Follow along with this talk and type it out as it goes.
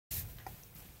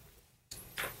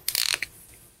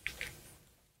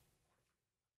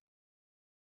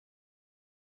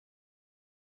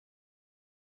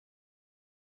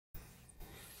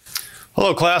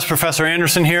Hello class, Professor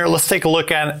Anderson here. Let's take a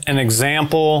look at an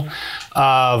example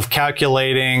of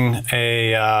calculating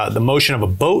the motion of a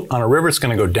boat on a river. It's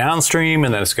going to go downstream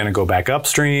and then it's going to go back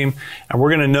upstream. And we're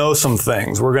going to know some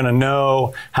things. We're going to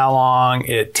know how long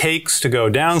it takes to go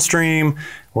downstream.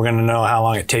 We're going to know how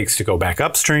long it takes to go back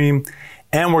upstream.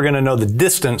 And we're going to know the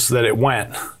distance that it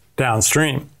went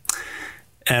downstream.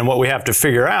 And what we have to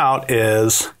figure out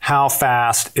is how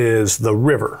fast is the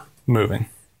river moving.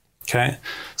 Okay,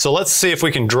 so let's see if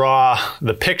we can draw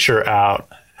the picture out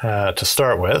to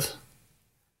start with.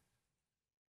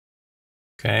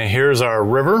 Okay, here's our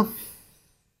river.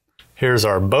 Here's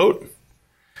our boat.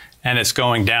 And it's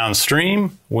going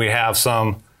downstream. We have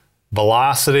some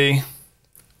velocity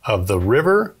of the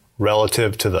river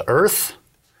relative to the earth.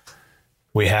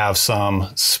 We have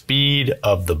some speed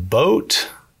of the boat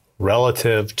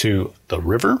relative to the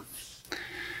river.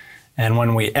 And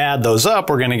when we add those up,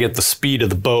 we're going to get the speed of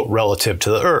the boat relative to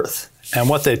the earth. And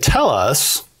what they tell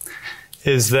us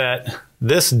is that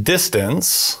this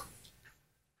distance,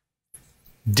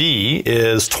 d,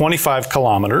 is 25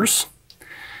 kilometers.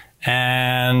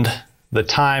 And the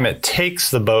time it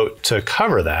takes the boat to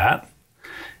cover that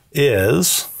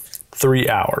is 3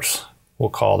 hours. We'll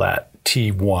call that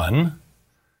T1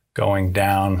 going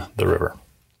down the river.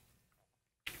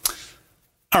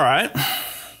 All right.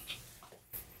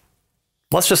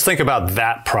 Let's just think about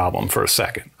that problem for a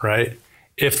second, right?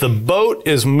 If the boat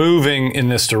is moving in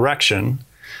this direction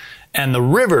and the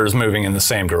river is moving in the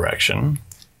same direction,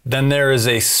 then there is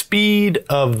a speed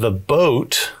of the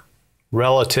boat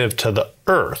relative to the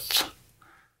earth,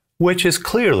 which is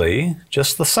clearly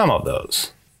just the sum of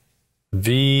those.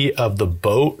 V of the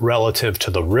boat relative to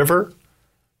the river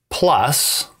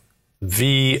plus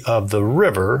V of the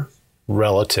river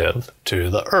relative to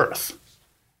the earth.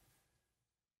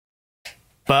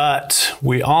 But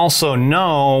we also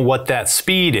know what that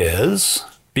speed is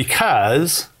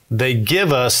because they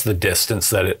give us the distance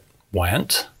that it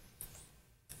went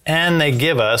and they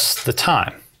give us the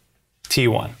time,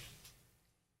 T1.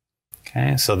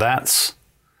 Okay, so that's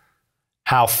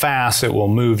how fast it will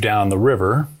move down the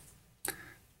river,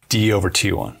 d over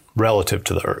T1, relative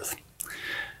to the earth.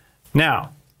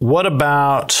 Now, what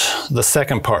about the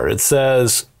second part? It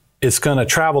says it's going to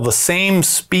travel the same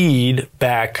speed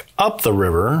back up the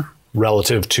river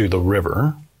relative to the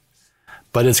river,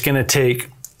 but it's going to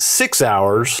take 6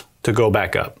 hours to go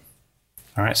back up.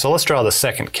 All right, so let's draw the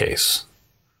second case.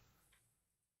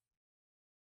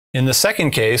 In the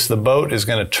second case, the boat is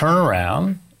going to turn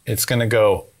around. It's going to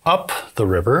go up the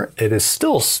river. It is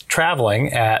still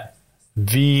traveling at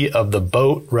V of the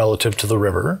boat relative to the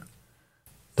river.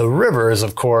 The river is,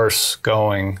 of course,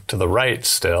 going to the right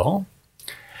still.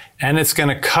 And it's going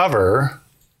to cover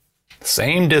the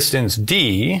same distance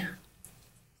d,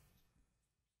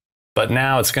 but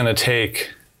now it's going to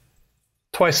take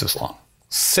twice as long,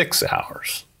 6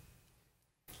 hours.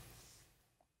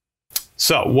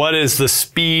 So what is the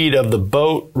speed of the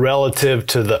boat relative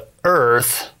to the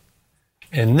earth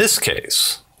in this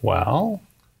case? Well,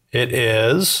 it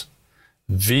is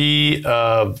V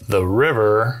of the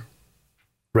river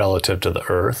relative to the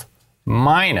earth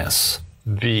minus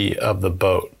V of the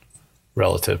boat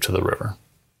relative to the river.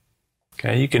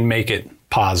 Okay, you can make it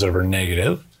positive or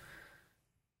negative.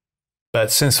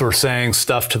 But since we're saying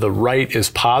stuff to the right is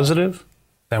positive,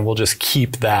 then we'll just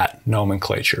keep that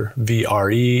nomenclature.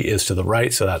 VRE is to the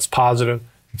right, so that's positive.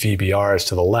 VBR is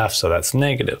to the left, so that's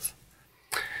negative.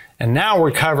 And now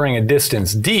we're covering a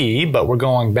distance d, but we're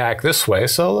going back this way,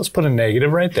 so let's put a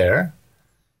negative right there.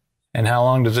 And how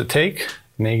long does it take?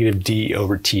 Negative d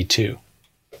over T2.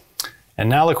 And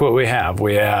now look what we have.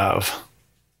 We have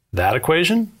that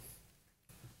equation,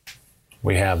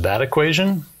 we have that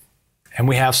equation, and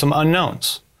we have some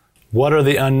unknowns. What are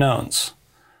the unknowns?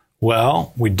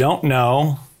 Well, we don't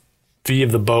know V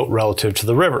of the boat relative to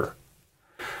the river.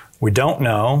 We don't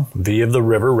know V of the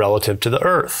river relative to the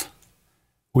earth.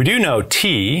 We do know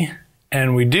T,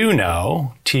 and we do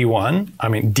know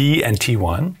T1, D and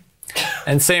T1.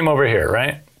 And same over here,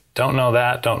 right? Don't know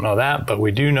that, but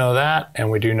we do know that,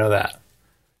 and we do know that.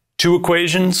 Two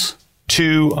equations,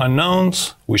 two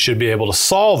unknowns. We should be able to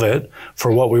solve it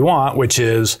for what we want, which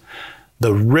is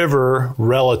the river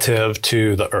relative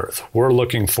to the earth. We're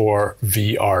looking for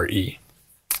VRE.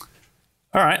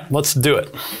 All right, let's do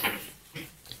it.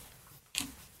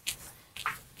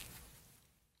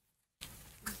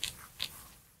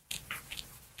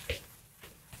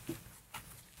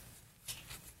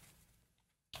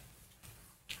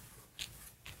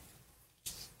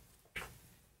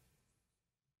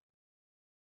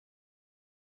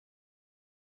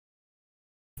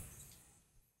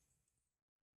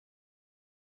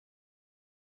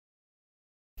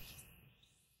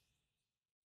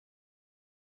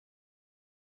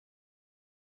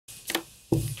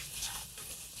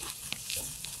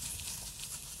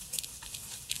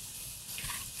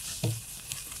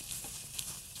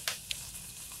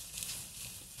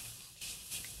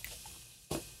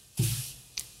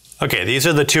 Okay, these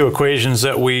are the two equations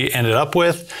that we ended up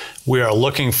with. We are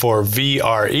looking for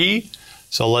VRE.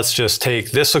 So let's just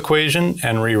take this equation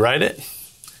and rewrite it.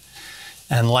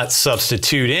 And let's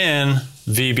substitute in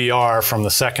VBR from the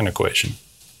second equation.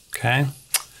 Okay?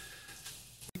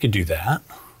 We could do that.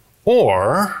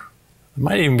 Or it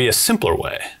might even be a simpler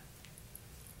way.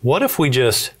 What if we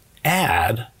just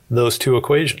add those two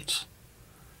equations?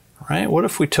 Right? What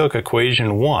if we took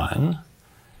equation 1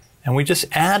 and we just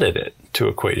added it to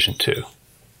equation 2?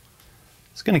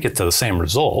 It's going to get to the same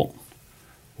result.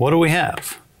 What do we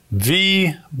have?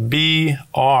 VBR.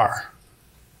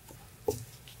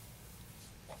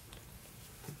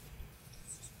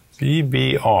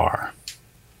 VBR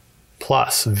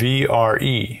plus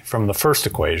VRE from the first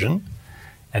equation.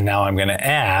 And now I'm going to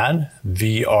add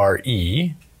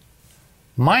VRE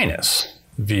minus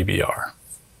VBR.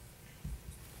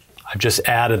 I've just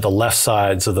added the left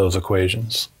sides of those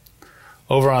equations.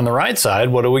 Over on the right side,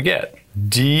 what do we get?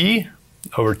 D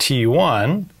over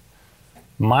T1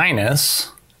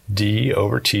 minus D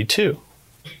over T2.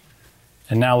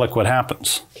 And now look what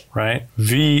happens, right?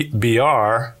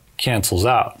 VBR cancels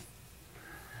out.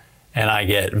 And I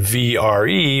get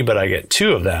VRE, but I get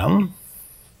two of them.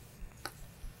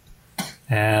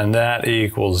 And that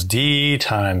equals D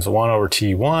times 1 over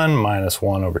T1 minus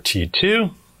 1 over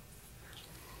T2.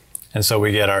 And so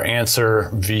we get our answer,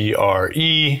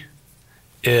 VRE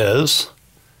is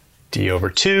D over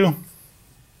 2,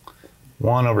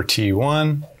 1 over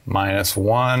T1 minus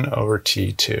 1 over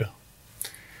T2.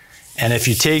 And if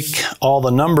you take all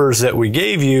the numbers that we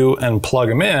gave you and plug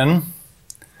them in,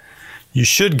 you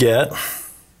should get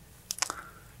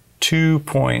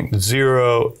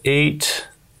 2.08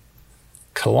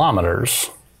 kilometers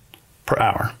per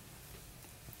hour.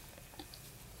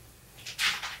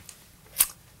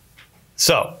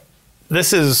 So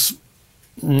this is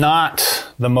not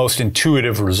the most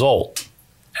intuitive result.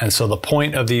 And so the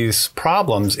point of these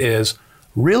problems is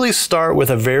really start with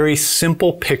a very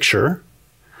simple picture.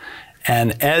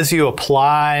 And as you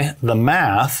apply the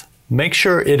math, make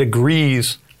sure it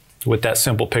agrees with that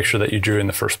simple picture that you drew in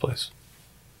the first place.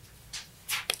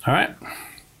 All right.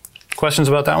 Questions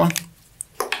about that one?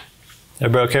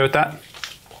 Everybody okay with that?